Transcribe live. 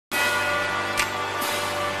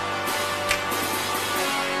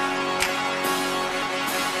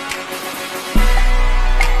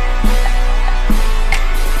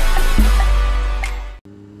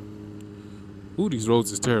Ooh, these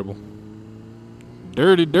roads is terrible.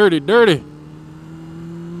 Dirty, dirty, dirty.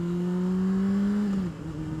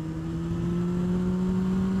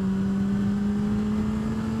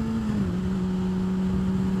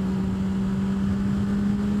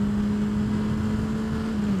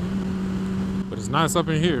 But it's nice up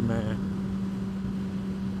in here, man.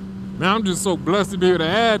 Man, I'm just so blessed to be able to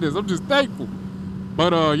add this. I'm just thankful.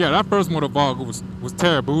 But yeah, that first MotoVlog was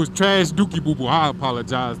terrible. It was trash dookie boo boo. I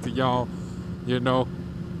apologize to y'all. You know,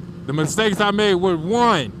 the mistakes I made were,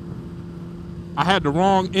 one, I had the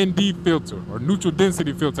wrong ND filter, or neutral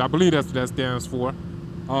density filter. I believe that's what that stands for.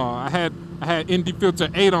 I had ND filter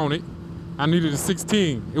 8 on it. I needed a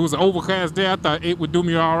 16. It was an overcast day. I thought 8 would do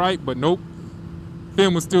me all right, but nope.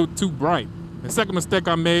 Film was still too bright. The second mistake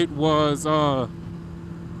I made was I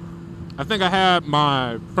think I had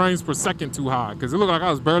my frames per second too high because it looked like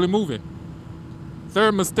I was barely moving.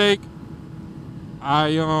 Third mistake,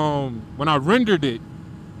 when I rendered it,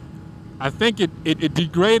 I think it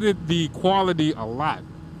degraded the quality a lot.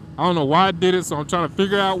 I don't know why it did it, so I'm trying to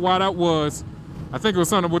figure out why that was. I think it was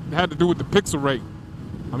something that had to do with the pixel rate.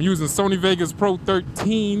 I'm using Sony Vegas Pro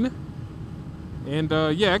 13, and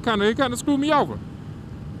yeah, it kind of screwed me over.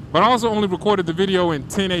 But I also only recorded the video in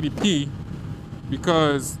 1080p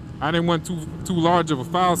because I didn't want too large of a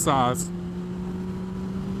file size.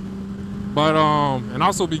 But and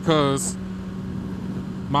also because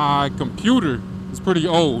my computer is pretty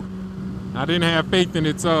old. I didn't have faith in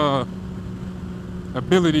its ability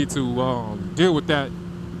to deal with that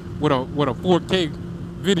with a 4K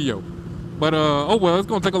video. But oh well, it's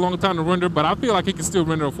gonna take a long time to render, but I feel like it can still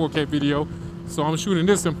render a 4K video. So I'm shooting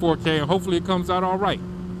this in 4K and hopefully it comes out all right.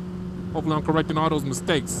 Hopefully I'm correcting all those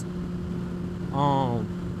mistakes.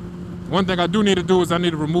 One thing I do need to do is I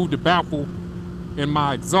need to remove the baffle in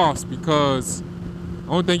my exhaust because the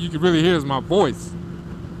only thing you can really hear is my voice.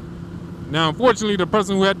 Now, unfortunately, the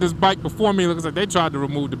person who had this bike before me looks like they tried to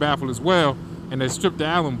remove the baffle as well, and they stripped the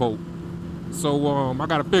Allen bolt. So I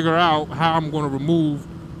got to figure out how I'm going to remove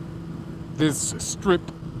this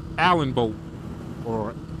stripped Allen bolt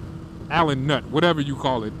or Allen nut, whatever you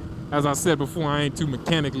call it. As I said before, I ain't too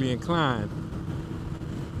mechanically inclined.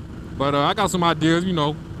 But I got some ideas, you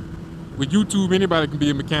know. With YouTube, anybody can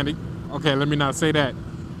be a mechanic. Okay, let me not say that.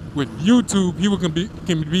 With YouTube, people can be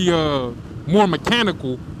more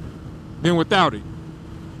mechanical than without it.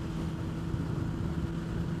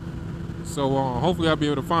 So hopefully I'll be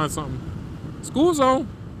able to find something. School zone.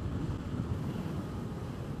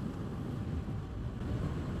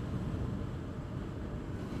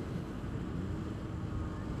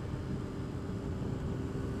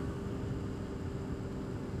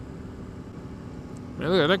 Man,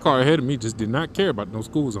 look at that car ahead of me, just did not care about no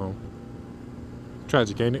school zone.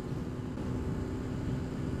 Tragic, ain't it?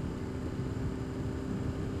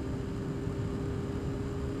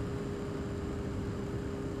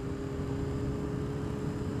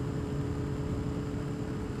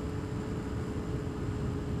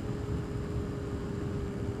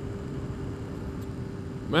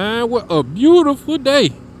 Man, what a beautiful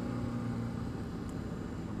day.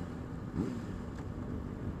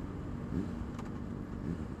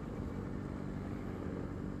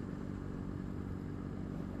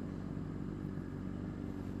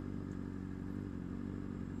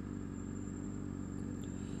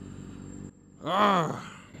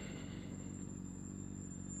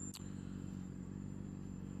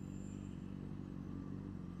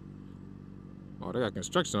 Oh, they got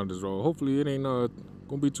construction on this road. Hopefully it ain't gonna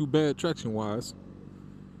be too bad traction wise.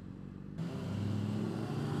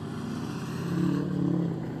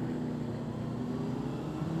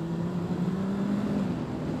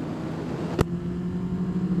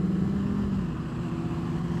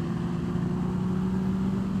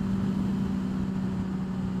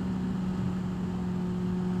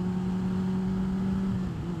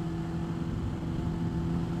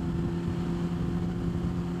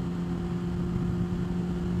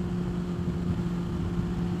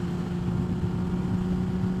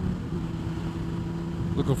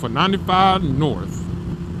 Looking for 95 north.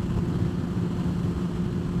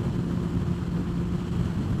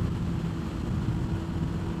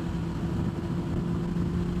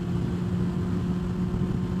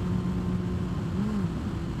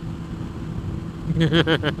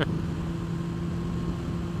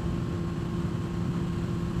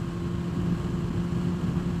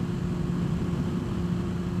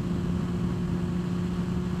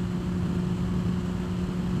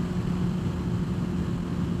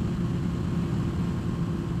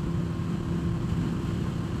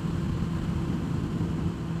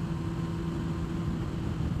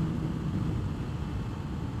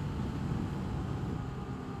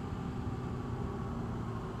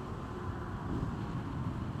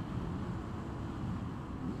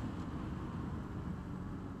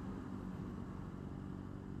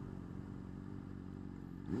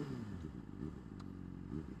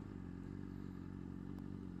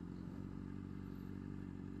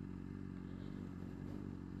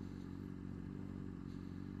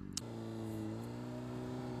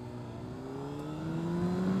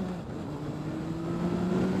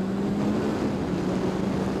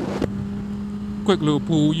 quick little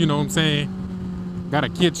pool, you know what I'm saying? Gotta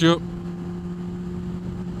catch up.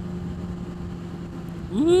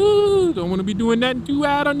 Ooh, don't want to be doing nothing too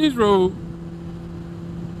out on this road.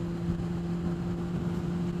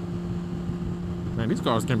 Man, these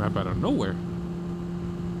cars came up out of nowhere.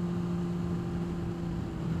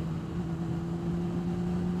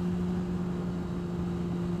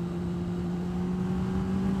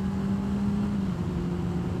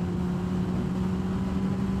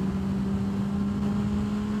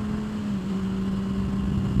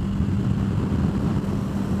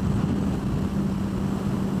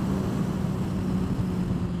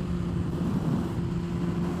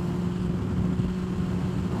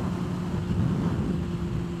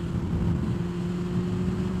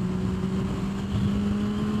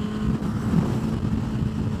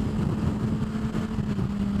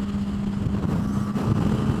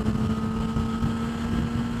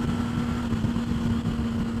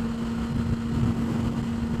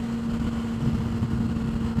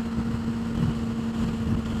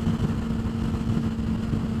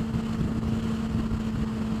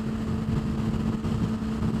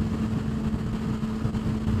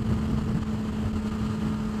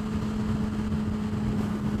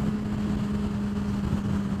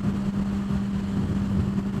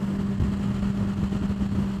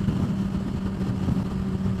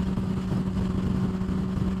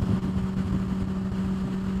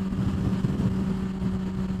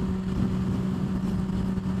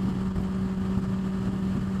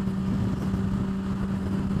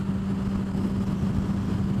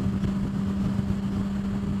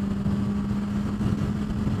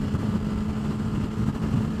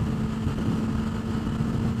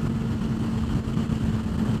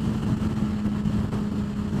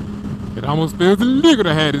 It almost feels illegal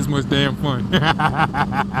to have this much damn fun.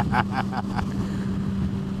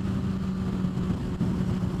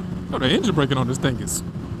 Oh, the engine braking on this thing is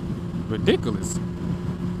ridiculous.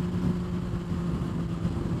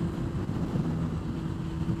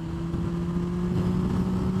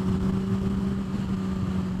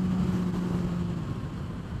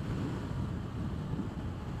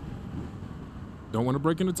 Don't want to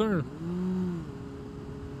brake in the turn.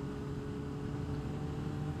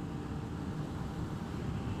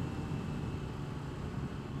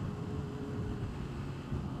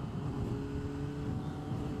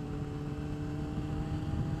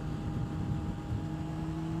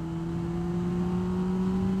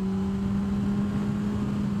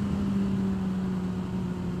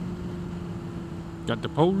 Got the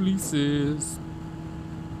polices.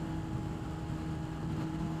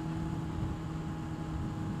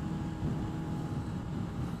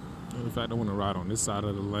 In fact, I want to ride on this side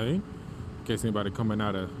of the lane in case anybody coming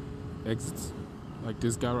out of exits like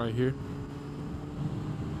this guy right here.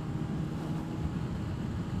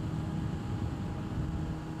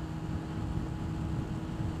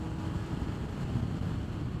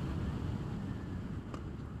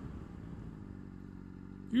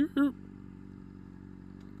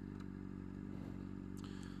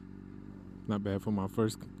 Not bad for my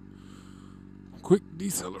first quick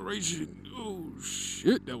deceleration. Oh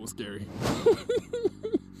shit, that was scary.